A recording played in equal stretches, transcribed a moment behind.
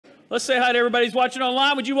Let's say hi to everybody who's watching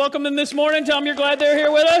online. Would you welcome them this morning? Tell them you're glad they're here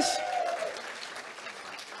with us.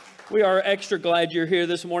 We are extra glad you're here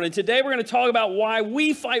this morning. Today we're going to talk about why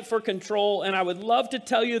we fight for control, and I would love to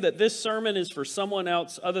tell you that this sermon is for someone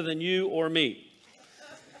else other than you or me.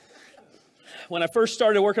 When I first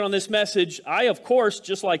started working on this message, I, of course,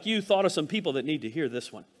 just like you, thought of some people that need to hear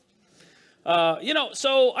this one.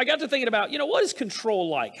 So I got to thinking about, what is control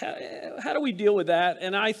like? How do we deal with that?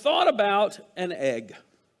 And I thought about an egg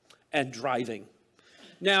and driving.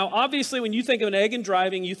 Now, obviously, when you think of an egg and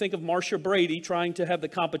driving, you think of Marcia Brady trying to have the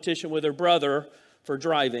competition with her brother for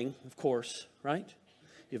driving, of course, right?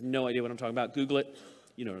 You have no idea what I'm talking about. Google it.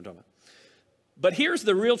 You know what I'm talking about. But here's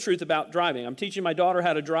the real truth about driving. I'm teaching my daughter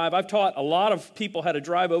how to drive. I've taught a lot of people how to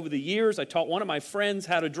drive over the years. I taught one of my friends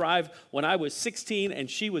how to drive when I was 16 and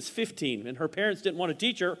she was 15, and her parents didn't want to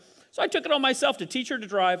teach her. So I took it on myself to teach her to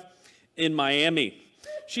drive in Miami.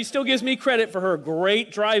 She still gives me credit for her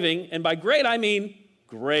great driving, and by great I mean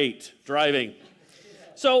great driving.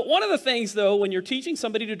 So one of the things, though, when you're teaching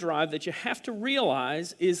somebody to drive that you have to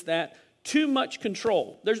realize is that too much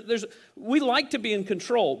control. We like to be in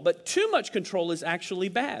control, but too much control is actually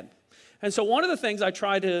bad. And so one of the things I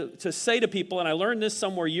try to say to people, and I learned this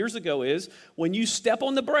somewhere years ago, is when you step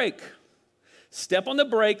on the brake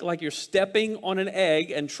like you're stepping on an egg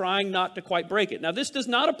and trying not to quite break it. Now, this does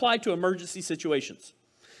not apply to emergency situations.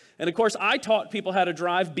 And of course, I taught people how to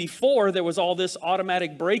drive before there was all this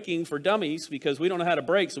automatic braking for dummies, because we don't know how to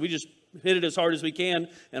brake, so we just hit it as hard as we can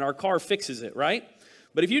and our car fixes it, right?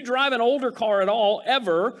 But if you drive an older car at all,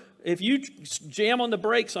 ever, if you jam on the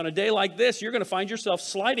brakes on a day like this, you're going to find yourself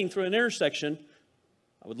sliding through an intersection.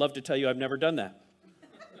 I would love to tell you I've never done that.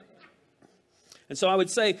 And so I would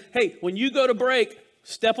say, hey, when you go to brake,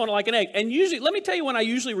 step on it like an egg. And usually, let me tell you when I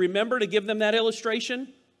usually remember to give them that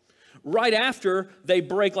illustration. Right after they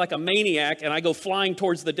brake like a maniac and I go flying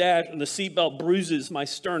towards the dash and the seatbelt bruises my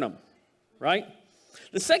sternum, right?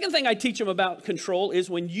 The second thing I teach them about control is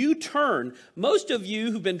when you turn. Most of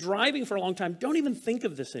you who've been driving for a long time don't even think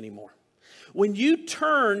of this anymore. When you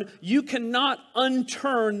turn, you cannot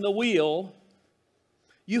unturn the wheel.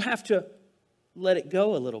 You have to let it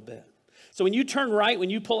go a little bit. So when you turn right, when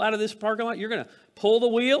you pull out of this parking lot, you're going to pull the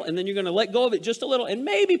wheel, and then you're going to let go of it just a little and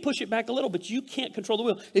maybe push it back a little, but you can't control the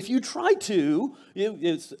wheel. If you try to,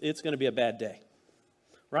 it's going to be a bad day,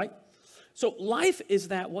 right? So life is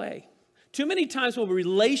that way. Too many times with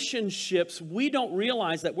relationships, we don't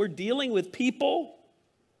realize that we're dealing with people,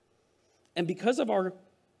 and because of our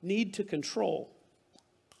need to control,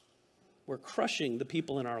 we're crushing the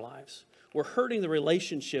people in our lives. We're hurting the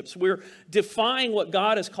relationships. We're defying what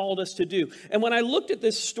God has called us to do. And when I looked at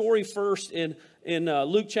this story first in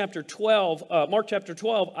Mark chapter 12,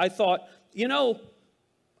 I thought,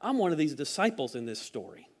 I'm one of these disciples in this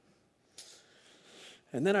story.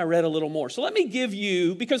 And then I read a little more. So let me give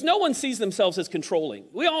you, because no one sees themselves as controlling.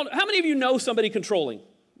 How many of you know somebody controlling?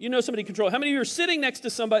 You know somebody controlling. How many of you are sitting next to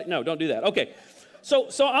somebody? No, don't do that. Okay. So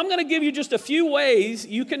I'm going to give you just a few ways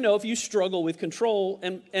you can know if you struggle with control.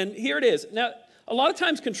 And here it is. Now, a lot of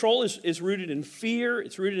times control is rooted in fear.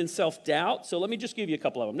 It's rooted in self-doubt. So let me just give you a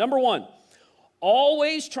couple of them. Number one,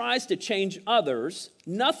 always tries to change others.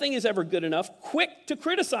 Nothing is ever good enough. Quick to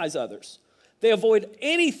criticize others. They avoid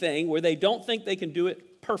anything where they don't think they can do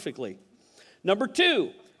it perfectly. Number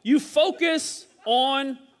two, you focus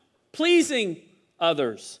on pleasing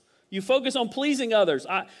others. You focus on pleasing others.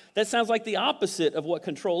 That sounds like the opposite of what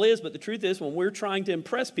control is, but the truth is when we're trying to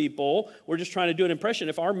impress people, we're just trying to do an impression.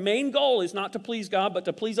 If our main goal is not to please God, but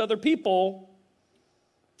to please other people,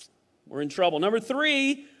 we're in trouble. Number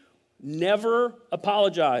three, never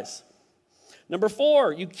apologize. Number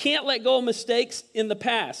four, you can't let go of mistakes in the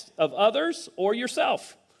past of others or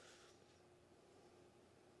yourself.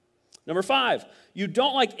 Number five, you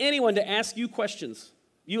don't like anyone to ask you questions.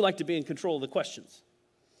 You like to be in control of the questions.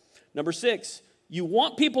 Number six, you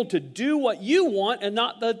want people to do what you want and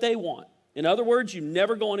not that they want. In other words, you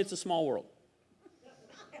never go on It's a Small World.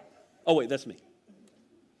 Oh, wait, that's me.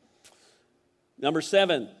 Number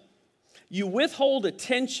seven, you withhold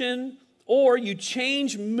attention or you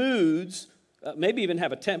change moods, maybe even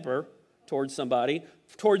have a temper towards somebody,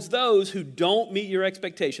 towards those who don't meet your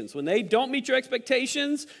expectations. When they don't meet your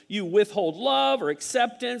expectations, you withhold love or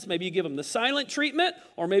acceptance. Maybe you give them the silent treatment,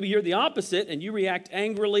 or maybe you're the opposite and you react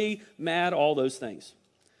angrily, mad, all those things.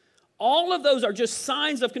 All of those are just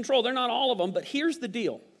signs of control. They're not all of them, but here's the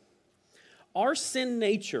deal. Our sin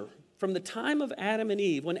nature, from the time of Adam and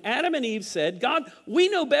Eve, when Adam and Eve said, God, we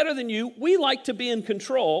know better than you. We like to be in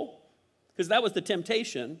control, because that was the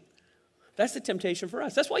temptation. That's the temptation for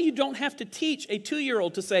us. That's why you don't have to teach a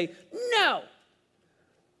 2-year-old to say, no.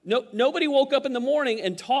 No, nobody woke up in the morning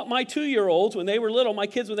and taught my 2-year-olds when they were little, my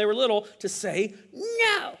kids when they were little, to say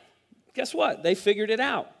no. Guess what? They figured it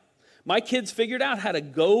out. My kids figured out how to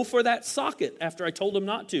go for that socket after I told them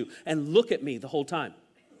not to and look at me the whole time.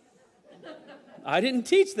 I didn't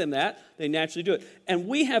teach them that. They naturally do it. And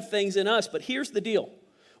we have things in us, but here's the deal.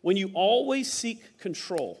 When you always seek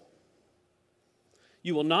control,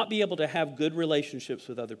 you will not be able to have good relationships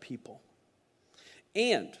with other people.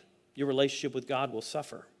 And your relationship with God will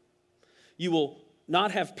suffer. You will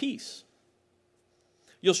not have peace.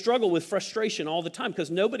 You'll struggle with frustration all the time because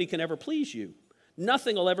nobody can ever please you.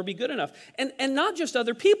 Nothing will ever be good enough. And not just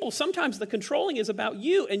other people. Sometimes the controlling is about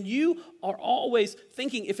you, and you are always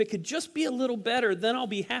thinking, if it could just be a little better, then I'll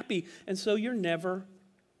be happy. And so you're never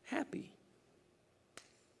happy.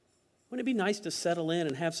 Wouldn't it be nice to settle in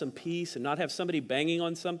and have some peace and not have somebody banging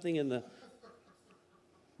on something in the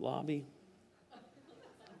lobby?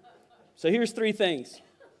 So here's 3 things.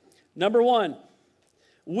 Number 1,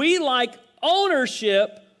 we like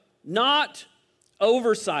ownership, not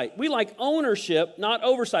oversight. We like ownership, not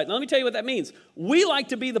oversight. Now, let me tell you what that means. We like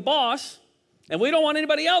to be the boss, and we don't want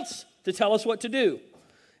anybody else to tell us what to do.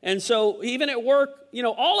 And so even at work, you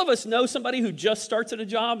know, all of us know somebody who just starts at a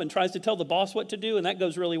job and tries to tell the boss what to do, and that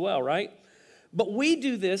goes really well, right? But we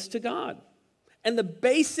do this to God. And the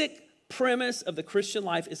basic premise of the Christian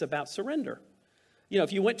life is about surrender. You know,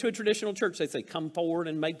 if you went to a traditional church, they'd say, come forward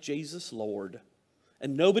and make Jesus Lord.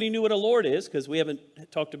 And nobody knew what a lord is because we haven't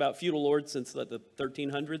talked about feudal lords since the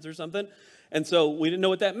 1300s or something. And so we didn't know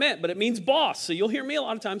what that meant, but it means boss. So you'll hear me a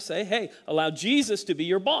lot of times say, hey, allow Jesus to be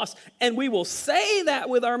your boss. And we will say that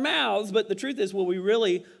with our mouths, but the truth is, will we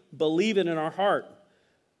really believe it in our heart?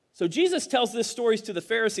 So Jesus tells this stories to the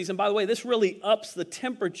Pharisees. And by the way, this really ups the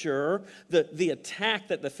temperature, the attack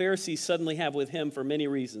that the Pharisees suddenly have with him for many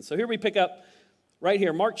reasons. So here we pick up right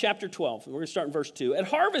here, Mark chapter 12, and we're going to start in verse 2. At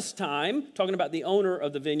harvest time, talking about the owner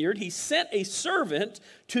of the vineyard, he sent a servant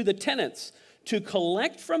to the tenants to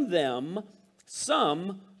collect from them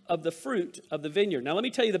some of the fruit of the vineyard. Now, let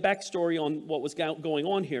me tell you the backstory on what was going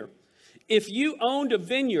on here. If you owned a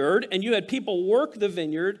vineyard and you had people work the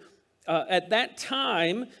vineyard, at that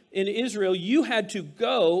time in Israel, you had to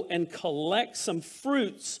go and collect some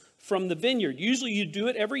fruits from the vineyard. Usually you do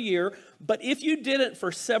it every year, but if you did it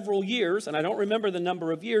for several years, and I don't remember the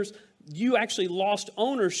number of years, you actually lost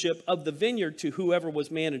ownership of the vineyard to whoever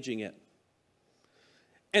was managing it.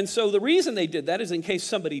 And so the reason they did that is in case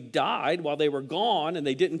somebody died while they were gone and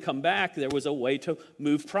they didn't come back, there was a way to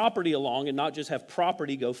move property along and not just have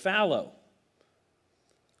property go fallow.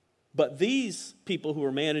 But these people who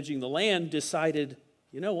were managing the land decided,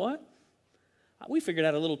 you know what? We figured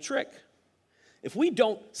out a little trick. If we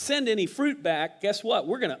don't send any fruit back, guess what?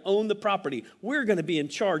 We're going to own the property. We're going to be in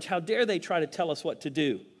charge. How dare they try to tell us what to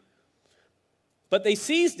do? But they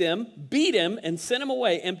seized him, beat him, and sent him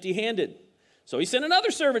away empty-handed. So he sent another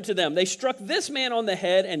servant to them. They struck this man on the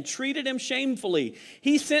head and treated him shamefully.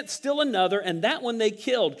 He sent still another, and that one they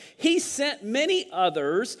killed. He sent many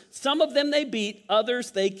others. Some of them they beat,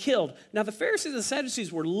 others they killed. Now the Pharisees and the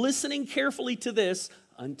Sadducees were listening carefully to this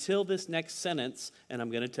until this next sentence, and I'm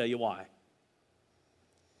going to tell you why.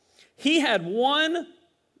 He had one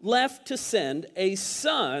left to send, a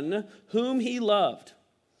son whom he loved.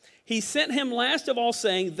 He sent him last of all,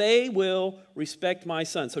 saying, they will respect my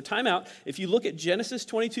son. So time out. If you look at Genesis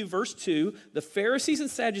 22, verse 2, the Pharisees and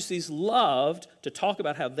Sadducees loved to talk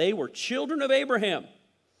about how they were children of Abraham.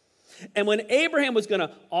 And when Abraham was going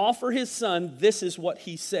to offer his son, this is what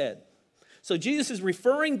he said. So Jesus is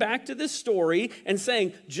referring back to this story and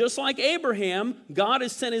saying, just like Abraham, God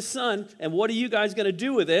has sent his son, and what are you guys going to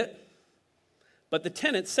do with it? But the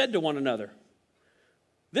tenants said to one another,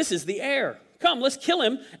 this is the heir. Come, let's kill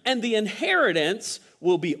him, and the inheritance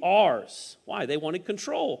will be ours. Why? They wanted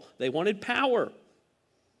control. They wanted power.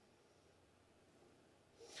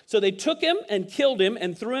 So they took him and killed him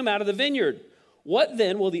and threw him out of the vineyard. What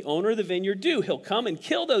then will the owner of the vineyard do? He'll come and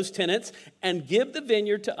kill those tenants and give the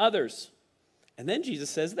vineyard to others. And then Jesus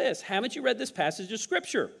says this, haven't you read this passage of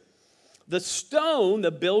Scripture? The stone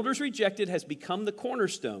the builders rejected has become the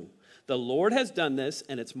cornerstone. The Lord has done this,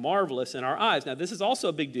 and it's marvelous in our eyes. Now, this is also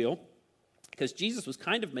a big deal because Jesus was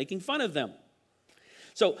kind of making fun of them.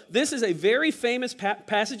 So this is a very famous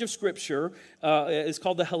passage of Scripture. It's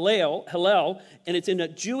called the Hallel, and it's in a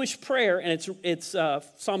Jewish prayer, and it's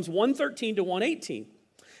Psalms 113 to 118.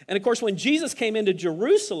 And, of course, when Jesus came into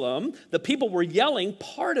Jerusalem, the people were yelling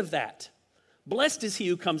part of that. Blessed is he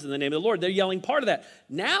who comes in the name of the Lord. They're yelling part of that.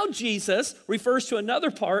 Now Jesus refers to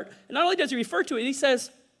another part, and not only does he refer to it, he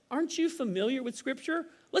says, aren't you familiar with Scripture?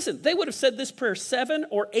 Listen, they would have said this prayer 7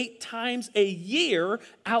 or 8 times a year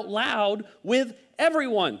out loud with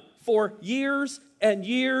everyone for years and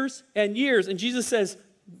years and years. And Jesus says,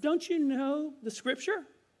 don't you know the scripture?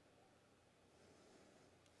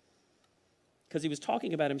 Because he was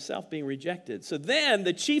talking about himself being rejected. So then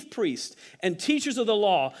the chief priests and teachers of the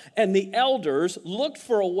law and the elders looked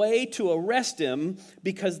for a way to arrest him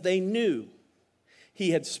because they knew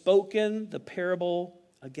he had spoken the parable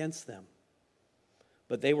against them.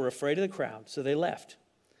 But they were afraid of the crowd, so they left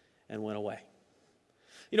and went away.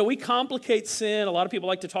 You know, we complicate sin. A lot of people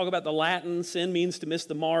like to talk about the Latin. Sin means to miss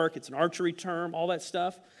the mark. It's an archery term, all that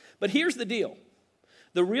stuff. But here's the deal.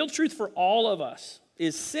 The real truth for all of us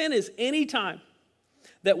is sin is any time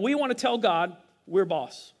that we want to tell God we're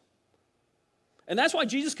boss. And that's why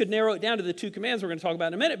Jesus could narrow it down to the 2 commands we're going to talk about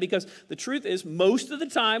in a minute, because the truth is most of the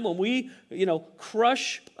time when we,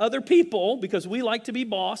 crush other people because we like to be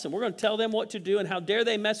boss and we're going to tell them what to do and how dare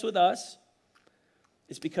they mess with us,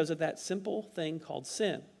 it's because of that simple thing called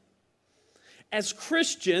sin. As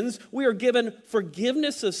Christians, we are given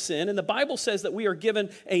forgiveness of sin, and the Bible says that we are given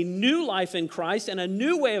a new life in Christ and a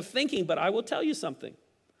new way of thinking. But I will tell you something.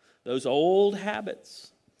 Those old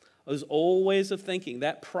habits, those old ways of thinking,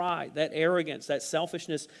 that pride, that arrogance, that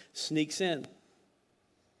selfishness sneaks in.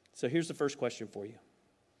 So here's the first question for you.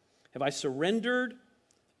 Have I surrendered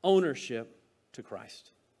ownership to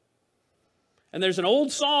Christ? And there's an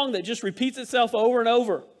old song that just repeats itself over and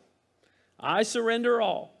over. I surrender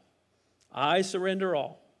all. I surrender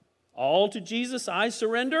all. All to Jesus, I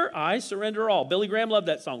surrender all. Billy Graham loved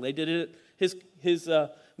that song. They did it at his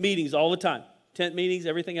meetings all the time. Tent meetings,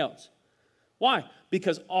 everything else. Why?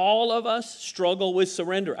 Because all of us struggle with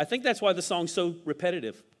surrender. I think that's why the song's so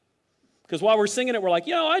repetitive. Because while we're singing it, we're like,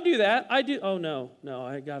 I do that. I do. Oh, no,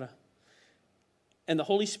 I gotta. And the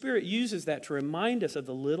Holy Spirit uses that to remind us of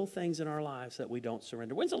the little things in our lives that we don't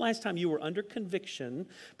surrender. When's the last time you were under conviction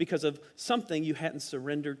because of something you hadn't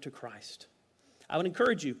surrendered to Christ? I would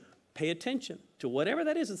encourage you, pay attention to whatever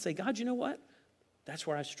that is and say, God, you know what? That's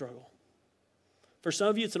where I struggle. For some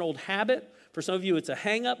of you, it's an old habit. For some of you, it's a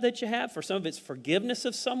hang-up that you have. For some of it's forgiveness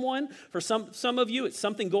of someone. For some of you, it's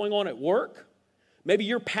something going on at work. Maybe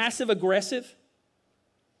you're passive-aggressive,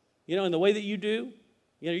 in the way that you do.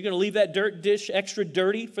 You're going to leave that dirt dish extra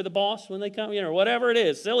dirty for the boss when they come, or whatever it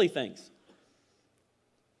is, silly things.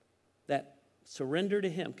 That surrender to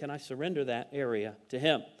him. Can I surrender that area to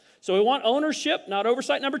him? So we want ownership, not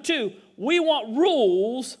oversight. Number 2, we want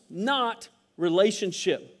rules, not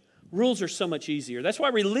relationship. Rules are so much easier. That's why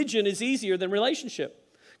religion is easier than relationship.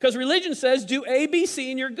 Because religion says, do A, B,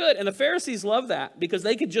 C, and you're good. And the Pharisees love that because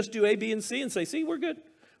they could just do A, B, and C and say, see, we're good.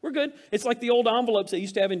 We're good. It's like the old envelopes they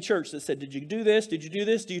used to have in church that said, did you do this? Did you do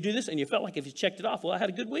this? Do you do this? And you felt like if you checked it off, well, I had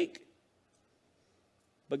a good week.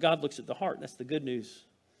 But God looks at the heart. That's the good news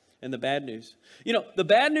and the bad news. The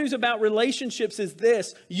bad news about relationships is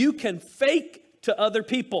this. You can fake to other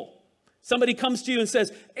people. Somebody comes to you and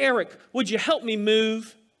says, Eric, would you help me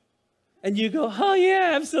move? And you go, oh,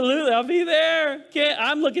 yeah, absolutely. I'll be there.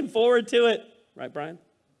 I'm looking forward to it. Right, Brian?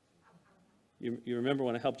 You remember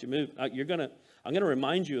when I helped you move? I'm going to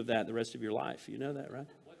remind you of that the rest of your life. You know that, right?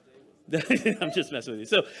 I'm just messing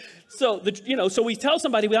with you. So we tell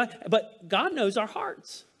somebody, but God knows our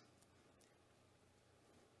hearts.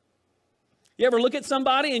 You ever look at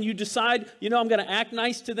somebody and you decide, I'm going to act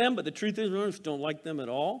nice to them, but the truth is, I just don't like them at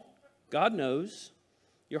all? God knows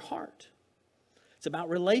your heart. It's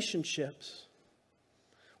about relationships.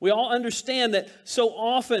 We all understand that so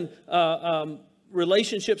often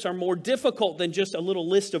relationships are more difficult than just a little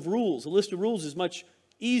list of rules. A list of rules is much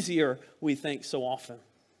easier, we think, so often.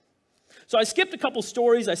 So I skipped a couple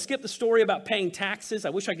stories. I skipped the story about paying taxes. I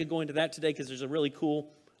wish I could go into that today because there's a really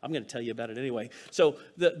cool, I'm going to tell you about it anyway. So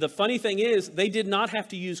the funny thing is they did not have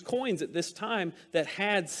to use coins at this time that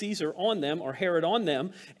had Caesar on them or Herod on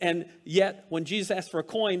them. And yet when Jesus asked for a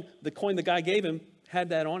coin, the coin the guy gave him had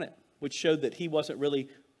that on it, which showed that he was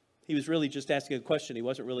really just asking a question. He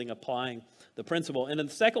wasn't really applying the principle. And in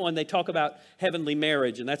the second one, they talk about heavenly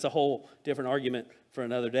marriage, and that's a whole different argument for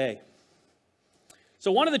another day.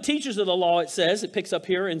 So one of the teachers of the law, it says, it picks up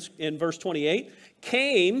here in verse 28,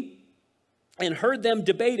 came and heard them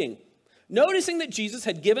debating. Noticing that Jesus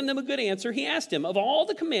had given them a good answer, he asked him, of all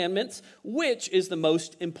the commandments, which is the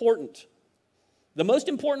most important? The most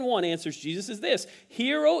important one, answers Jesus, is this.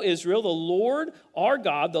 Hear, O Israel, the Lord our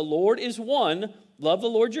God, the Lord is one. Love the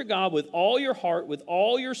Lord your God with all your heart, with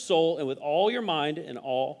all your soul, and with all your mind and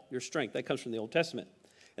all your strength. That comes from the Old Testament.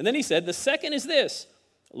 And then he said, the second is this.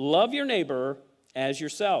 Love your neighbor as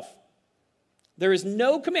yourself. There is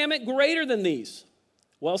no commandment greater than these.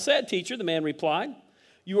 Well said, teacher, the man replied.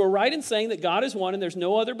 You are right in saying that God is one and there's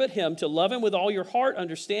no other but him. To love him with all your heart,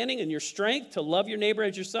 understanding, and your strength, to love your neighbor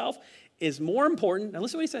as yourself, is more important, now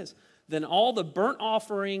listen to what he says, than all the burnt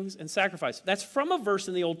offerings and sacrifice. That's from a verse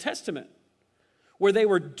in the Old Testament where they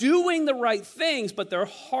were doing the right things, but their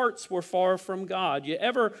hearts were far from God. You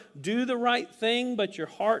ever do the right thing, but your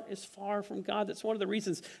heart is far from God? That's one of the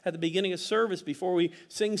reasons at the beginning of service, before we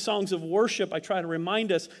sing songs of worship, I try to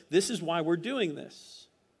remind us this is why we're doing this.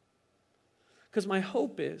 Because my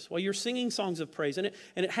hope is, while you're singing songs of praise, and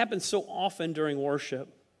it happens so often during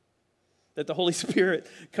worship, that the Holy Spirit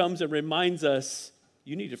comes and reminds us,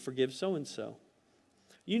 you need to forgive so-and-so.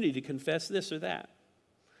 You need to confess this or that.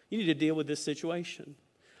 You need to deal with this situation.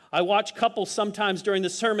 I watch couples sometimes during the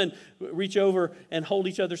sermon reach over and hold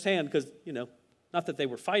each other's hand because, not that they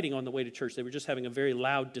were fighting on the way to church. They were just having a very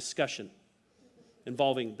loud discussion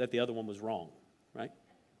involving that the other one was wrong, right?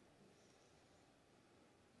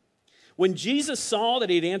 When Jesus saw that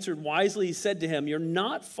he had answered wisely, he said to him, you're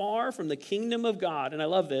not far from the kingdom of God. And I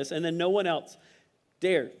love this. And then no one else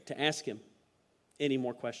dared to ask him any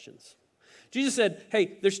more questions. Jesus said,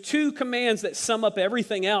 hey, there's two commands that sum up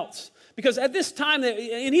everything else. Because at this time,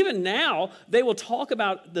 and even now, they will talk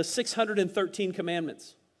about the 613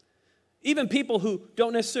 commandments. Even people who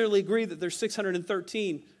don't necessarily agree that there's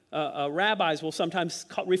 613, rabbis will sometimes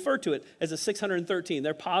refer to it as the 613.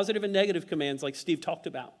 They're positive and negative commands like Steve talked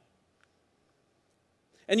about.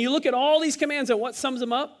 And you look at all these commands and what sums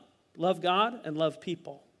them up? Love God and love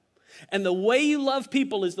people. And the way you love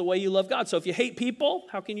people is the way you love God. So if you hate people,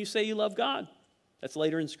 how can you say you love God? That's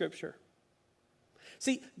later in Scripture.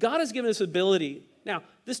 See, God has given us ability. Now,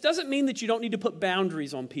 this doesn't mean that you don't need to put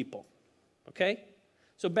boundaries on people, okay?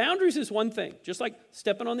 So boundaries is one thing, just like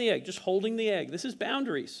stepping on the egg, just holding the egg. This is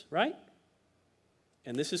boundaries, right?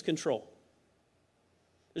 And this is control.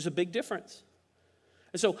 There's a big difference.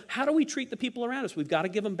 And so how do we treat the people around us? We've got to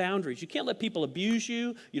give them boundaries. You can't let people abuse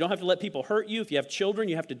you. You don't have to let people hurt you. If you have children,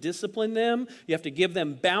 you have to discipline them. You have to give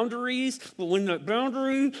them boundaries. But when that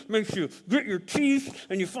boundary makes you grit your teeth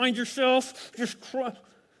and you find yourself just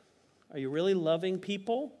are you really loving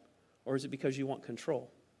people, or is it because you want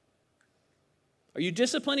control? Are you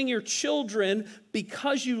disciplining your children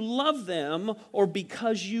because you love them or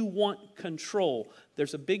because you want control?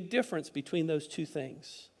 There's a big difference between those two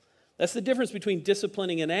things. That's the difference between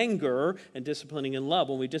disciplining in anger and disciplining in love.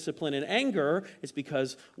 When we discipline in anger, it's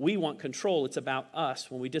because we want control. It's about us.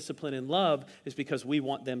 When we discipline in love, it's because we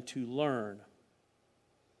want them to learn.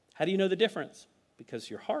 How do you know the difference? Because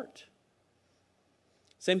your heart.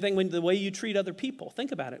 Same thing when the way you treat other people.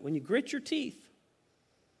 Think about it. When you grit your teeth,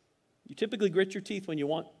 you typically grit your teeth when you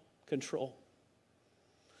want control.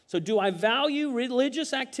 So do I value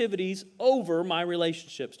religious activities over my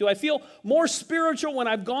relationships? Do I feel more spiritual when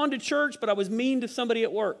I've gone to church, but I was mean to somebody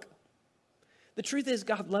at work? The truth is,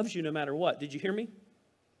 God loves you no matter what. Did you hear me?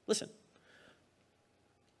 Listen.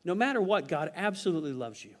 No matter what, God absolutely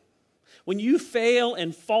loves you. When you fail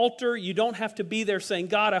and falter, you don't have to be there saying,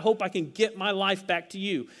 God, I hope I can get my life back to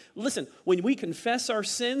you. Listen, when we confess our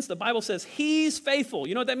sins, the Bible says He's faithful.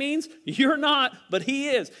 You know what that means? You're not, but He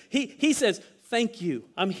is. He says, thank you,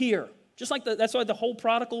 I'm here. Just like that's why the whole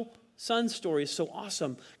prodigal son story is so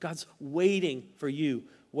awesome. God's waiting for you,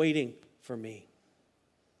 waiting for me.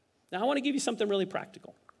 Now, I want to give you something really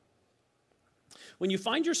practical. When you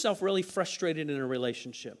find yourself really frustrated in a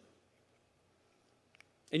relationship,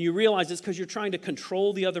 and you realize it's because you're trying to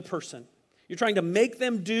control the other person, you're trying to make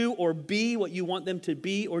them do or be what you want them to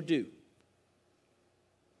be or do.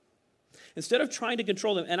 Instead of trying to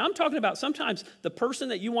control them, and I'm talking about sometimes the person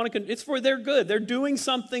that you want to, it's for their good. They're doing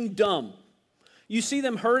something dumb. You see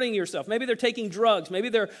them hurting yourself. Maybe they're taking drugs. Maybe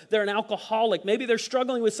they're an alcoholic. Maybe they're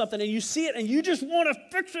struggling with something, and you see it, and you just want to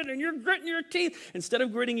fix it, and you're gritting your teeth. Instead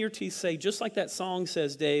of gritting your teeth, say, just like that song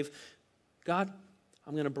says, Dave, God,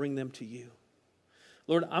 I'm going to bring them to you.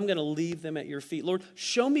 Lord, I'm going to leave them at your feet. Lord,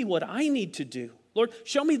 show me what I need to do. Lord,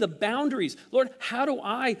 show me the boundaries. Lord, how do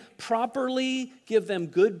I properly give them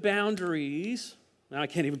good boundaries? Now, I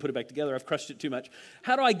can't even put it back together. I've crushed it too much.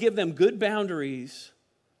 How do I give them good boundaries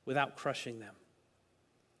without crushing them?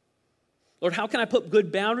 Lord, how can I put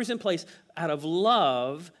good boundaries in place out of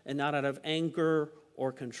love and not out of anger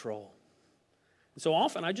or control? And so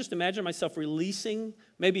often, I just imagine myself releasing,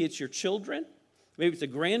 maybe it's your children, maybe it's a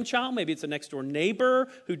grandchild, maybe it's a next-door neighbor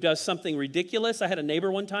who does something ridiculous. I had a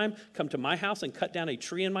neighbor one time come to my house and cut down a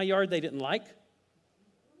tree in my yard they didn't like.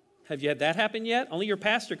 Have you had that happen yet? Only your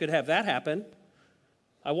pastor could have that happen.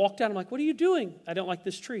 I walked out, I'm like, what are you doing? I don't like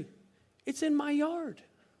this tree. It's in my yard.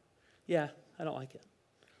 Yeah, I don't like it.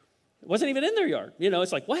 It wasn't even in their yard.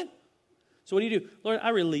 It's like, what? So what do? Lord, I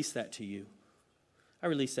release that to you. I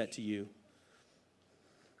release that to you.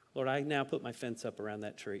 Lord, I now put my fence up around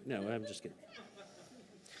that tree. No, I'm just kidding.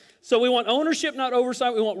 So we want ownership, not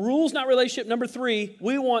oversight. We want rules, not relationship. Number 3,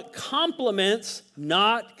 we want compliments,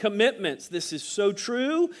 not commitments. This is so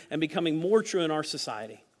true and becoming more true in our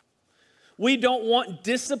society. We don't want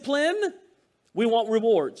discipline. We want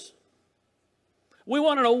rewards. We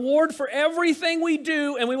want an award for everything we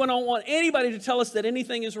do, and we don't want anybody to tell us that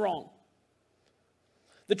anything is wrong.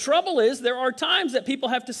 The trouble is there are times that people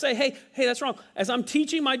have to say, hey, that's wrong. As I'm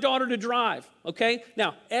teaching my daughter to drive, okay?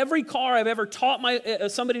 Now, every car I've ever taught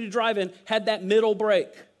somebody to drive in had that middle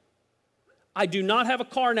brake. I do not have a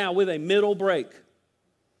car now with a middle brake.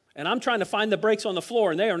 And I'm trying to find the brakes on the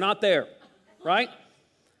floor, and they are not there, right?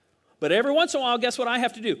 But every once in a while, guess what I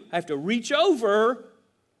have to do? I have to reach over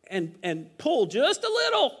and pull just a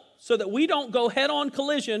little so that we don't go head-on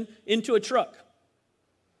collision into a truck.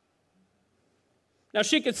 Now,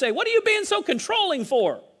 she could say, what are you being so controlling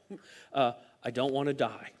for? I don't want to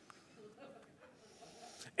die.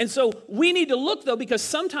 And so we need to look, though, because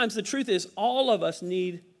sometimes the truth is all of us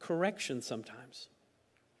need correction sometimes.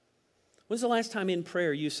 When's the last time in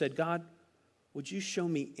prayer you said, God, would you show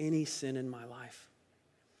me any sin in my life?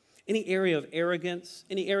 Any area of arrogance,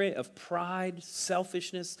 any area of pride,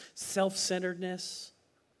 selfishness, self-centeredness,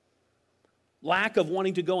 lack of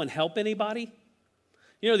wanting to go and help anybody?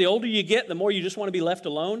 You know, the older you get, the more you just want to be left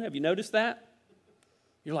alone. Have you noticed that?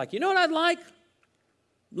 You're like, you know what I'd like?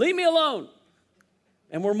 Leave me alone.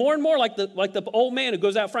 And we're more and more like the old man who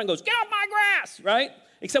goes out front and goes, get off my grass, right?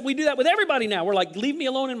 Except we do that with everybody now. We're like, leave me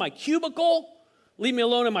alone in my cubicle. Leave me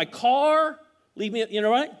alone in my car. Leave me, you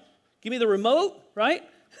know, right? Give me the remote, right?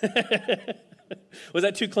 Was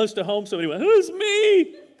that too close to home? Somebody went, who's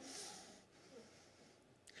me?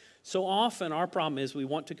 So often our problem is we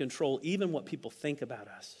want to control even what people think about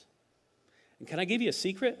us. And can I give you a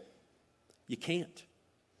secret? You can't.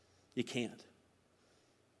 You can't.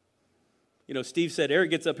 You know, Steve said,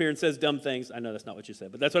 Eric gets up here and says dumb things. I know that's not what you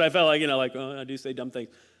said, but that's what I felt like, oh, I do say dumb things.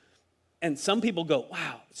 And some people go,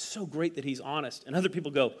 wow, it's so great that he's honest. And other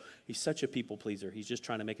people go, he's such a people pleaser. He's just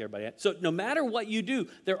trying to make everybody happy. So no matter what you do,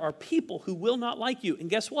 there are people who will not like you. And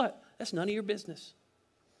guess what? That's none of your business.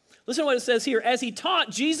 Listen to what it says here. As he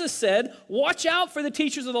taught, Jesus said, watch out for the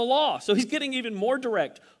teachers of the law. So he's getting even more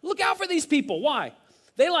direct. Look out for these people. Why?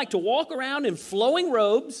 They like to walk around in flowing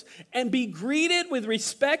robes and be greeted with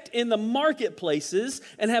respect in the marketplaces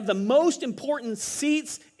and have the most important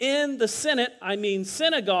seats in the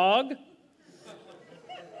synagogue.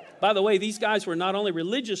 By the way, these guys were not only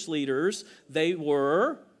religious leaders, they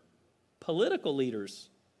were political leaders.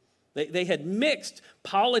 They had mixed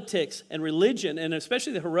politics and religion, and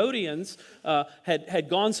especially the Herodians had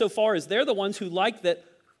gone so far as they're the ones who liked that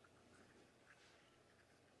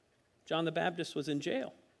John the Baptist was in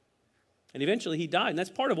jail. And eventually he died, and that's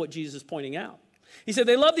part of what Jesus is pointing out. He said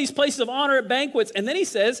they love these places of honor at banquets, and then he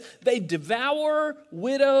says they devour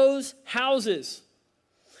widows' houses.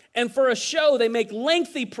 And for a show, they make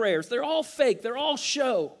lengthy prayers. They're all fake. They're all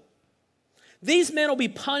show. These men will be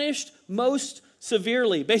punished most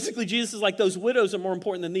severely. Basically, Jesus is like, those widows are more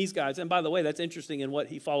important than these guys. And by the way, that's interesting in what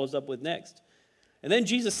he follows up with next. And then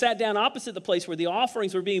Jesus sat down opposite the place where the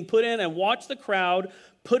offerings were being put in and watched the crowd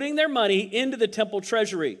putting their money into the temple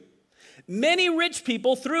treasury. Many rich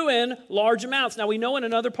people threw in large amounts. Now, we know in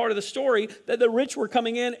another part of the story that the rich were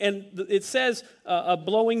coming in, and it says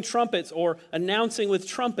blowing trumpets or announcing with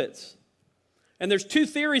trumpets. And there's two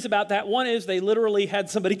theories about that. One is they literally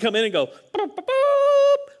had somebody come in and go, boop, boop,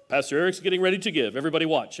 boop. Pastor Eric's getting ready to give. Everybody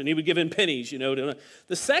watch. And he would give in pennies, you know.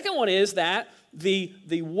 The second one is that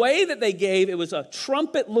the way that they gave, it was a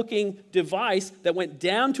trumpet-looking device that went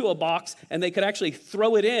down to a box, and they could actually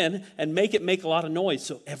throw it in and make it make a lot of noise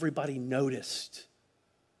so everybody noticed.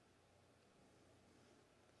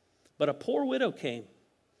 But a poor widow came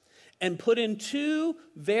and put in 2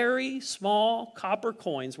 very small copper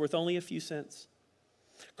coins worth only a few cents.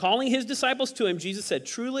 Calling his disciples to him, Jesus said,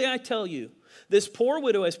 truly I tell you, this poor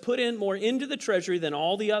widow has put in more into the treasury than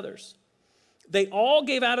all the others. They all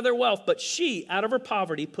gave out of their wealth, but she, out of her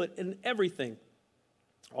poverty, put in everything,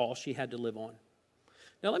 all she had to live on.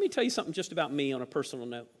 Now, let me tell you something just about me on a personal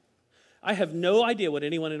note. I have no idea what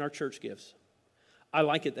anyone in our church gives. I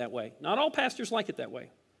like it that way. Not all pastors like it that way.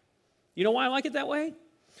 You know why I like it that way?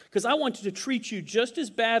 Because I want to treat you just as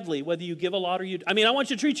badly whether you give a lot or you... I want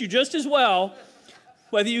you to treat you just as well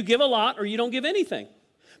whether you give a lot or you don't give anything.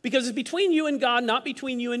 Because it's between you and God, not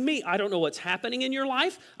between you and me. I don't know what's happening in your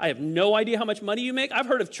life. I have no idea how much money you make. I've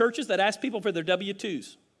heard of churches that ask people for their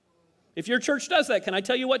W-2s. If your church does that, can I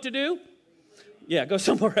tell you what to do? Yeah, go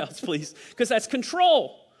somewhere else, please. Because that's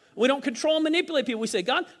control. We don't control and manipulate people. We say,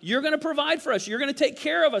 God, you're going to provide for us. You're going to take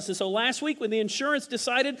care of us. And so last week when the insurance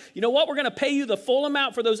decided, you know what, we're going to pay you the full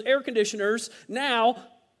amount for those air conditioners now,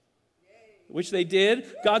 which they did,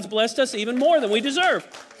 God's blessed us even more than we deserve.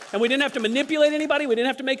 And we didn't have to manipulate anybody. We didn't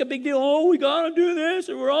have to make a big deal. Oh, we got to do this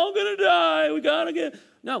or we're all going to die. We got to get.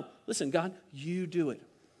 No, listen, God, you do it.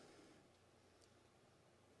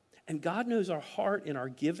 And God knows our heart in our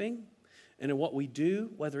giving and in what we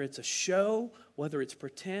do, whether it's a show, whether it's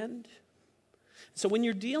pretend. So when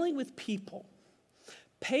you're dealing with people,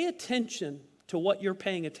 pay attention to what you're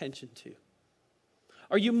paying attention to.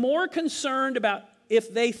 Are you more concerned about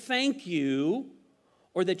if they thank you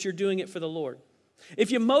or that you're doing it for the Lord?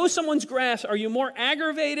 If you mow someone's grass, are you more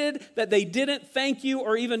aggravated that they didn't thank you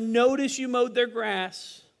or even notice you mowed their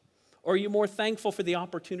grass? Or are you more thankful for the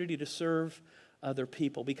opportunity to serve other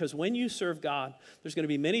people? Because when you serve God, there's going to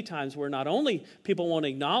be many times where not only people won't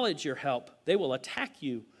acknowledge your help, they will attack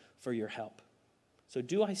you for your help. So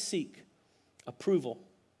do I seek approval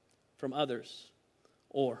from others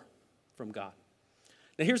or from God?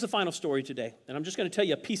 Now here's the final story today, and I'm just going to tell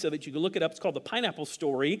you a piece of it. You can look it up. It's called The Pineapple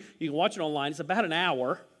Story. You can watch it online. It's about an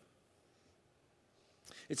hour.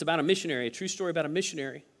 It's about a missionary, a true story about a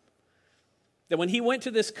missionary. That when he went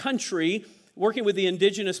to this country, working with the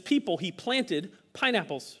indigenous people, he planted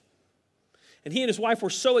pineapples. And he and his wife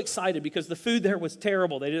were so excited because the food there was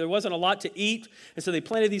terrible. There wasn't a lot to eat. And so they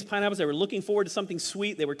planted these pineapples. They were looking forward to something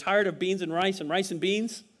sweet. They were tired of beans and rice and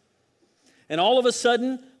beans. And all of a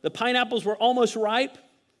sudden, the pineapples were almost ripe.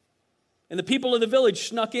 And the people of the village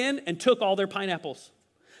snuck in and took all their pineapples.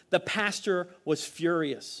 The pastor was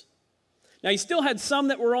furious. Now, he still had some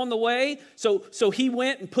that were on the way, so he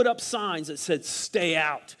went and put up signs that said, stay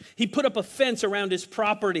out. He put up a fence around his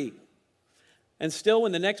property. And still,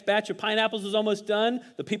 when the next batch of pineapples was almost done,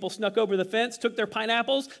 the people snuck over the fence, took their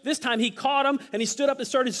pineapples. This time, he caught them, and he stood up and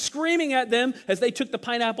started screaming at them as they took the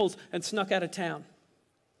pineapples and snuck out of town.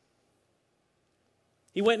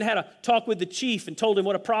 He went and had a talk with the chief and told him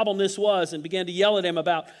what a problem this was and began to yell at him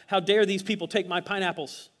about how dare these people take my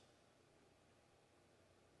pineapples.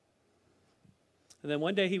 And then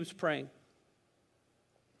one day he was praying,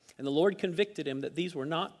 and the Lord convicted him that these were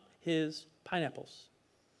not his pineapples.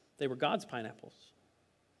 They were God's pineapples.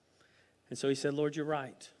 And so he said, Lord, you're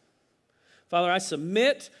right. Father, I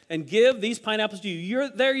submit and give these pineapples to you.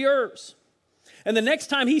 They're yours. And the next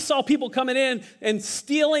time he saw people coming in and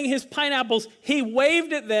stealing his pineapples, he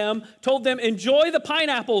waved at them, told them, enjoy the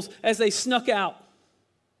pineapples as they snuck out.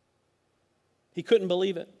 He couldn't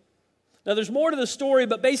believe it. Now, there's more to the story,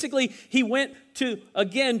 but basically he went to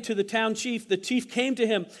the town chief. The chief came to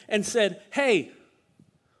him and said, hey,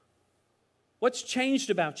 what's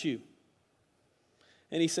changed about you?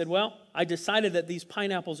 And he said, well, I decided that these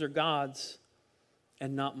pineapples are God's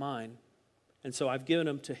and not mine. And so I've given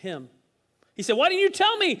them to him. He said, why didn't you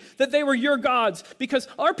tell me that they were your gods? Because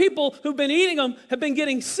our people who've been eating them have been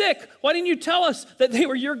getting sick. Why didn't you tell us that they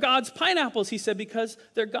were your God's pineapples? He said, because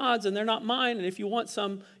they're God's and they're not mine. And if you want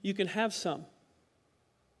some, you can have some.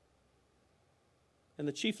 And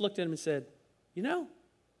the chief looked at him and said, you know,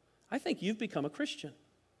 I think you've become a Christian.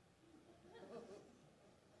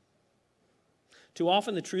 Too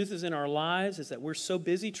often the truth is in our lives is that we're so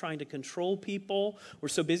busy trying to control people. We're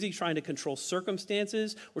so busy trying to control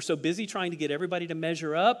circumstances. We're so busy trying to get everybody to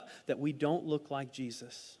measure up that we don't look like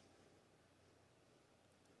Jesus.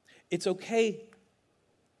 It's okay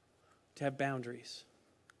to have boundaries.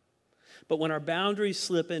 But when our boundaries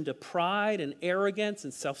slip into pride and arrogance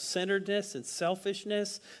and self-centeredness and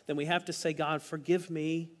selfishness, then we have to say, God, forgive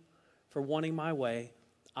me for wanting my way.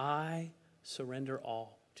 I surrender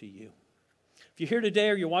all to you. If you're here today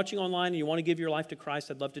or you're watching online and you want to give your life to Christ,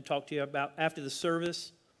 I'd love to talk to you about after the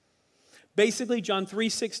service. Basically, John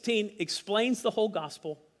 3:16 explains the whole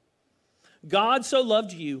gospel. God so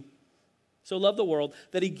loved you, so loved the world,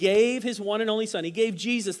 that he gave his one and only son. He gave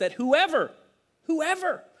Jesus, that whoever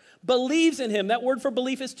believes in him, that word for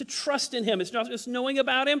belief is to trust in him. It's not just knowing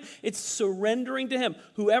about him, it's surrendering to him.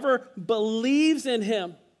 Whoever believes in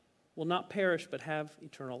him will not perish but have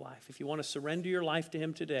eternal life. If you want to surrender your life to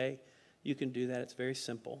him today, you can do that. It's very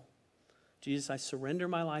simple. Jesus, I surrender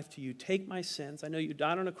my life to you. Take my sins. I know you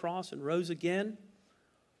died on a cross and rose again.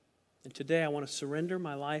 And today I want to surrender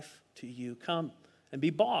my life to you. Come and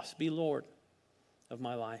be boss, be Lord of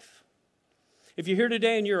my life. If you're here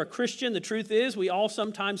today and you're a Christian, the truth is we all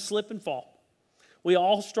sometimes slip and fall. We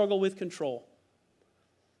all struggle with control.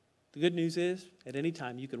 The good news is at any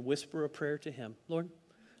time you can whisper a prayer to him. Lord,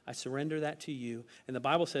 I surrender that to you. And the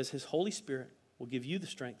Bible says his Holy Spirit will give you the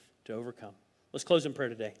strength to overcome. Let's close in prayer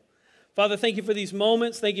today. Father, thank you for these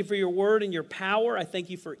moments. Thank you for your word and your power. I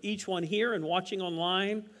thank you for each one here and watching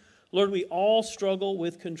online. Lord, we all struggle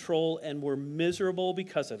with control and we're miserable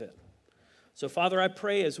because of it. So, Father, I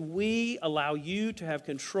pray as we allow you to have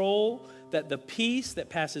control, that the peace that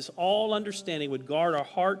passes all understanding would guard our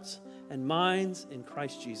hearts and minds in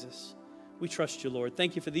Christ Jesus. We trust you, Lord.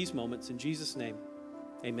 Thank you for these moments. In Jesus' name,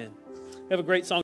 amen. We have a great song.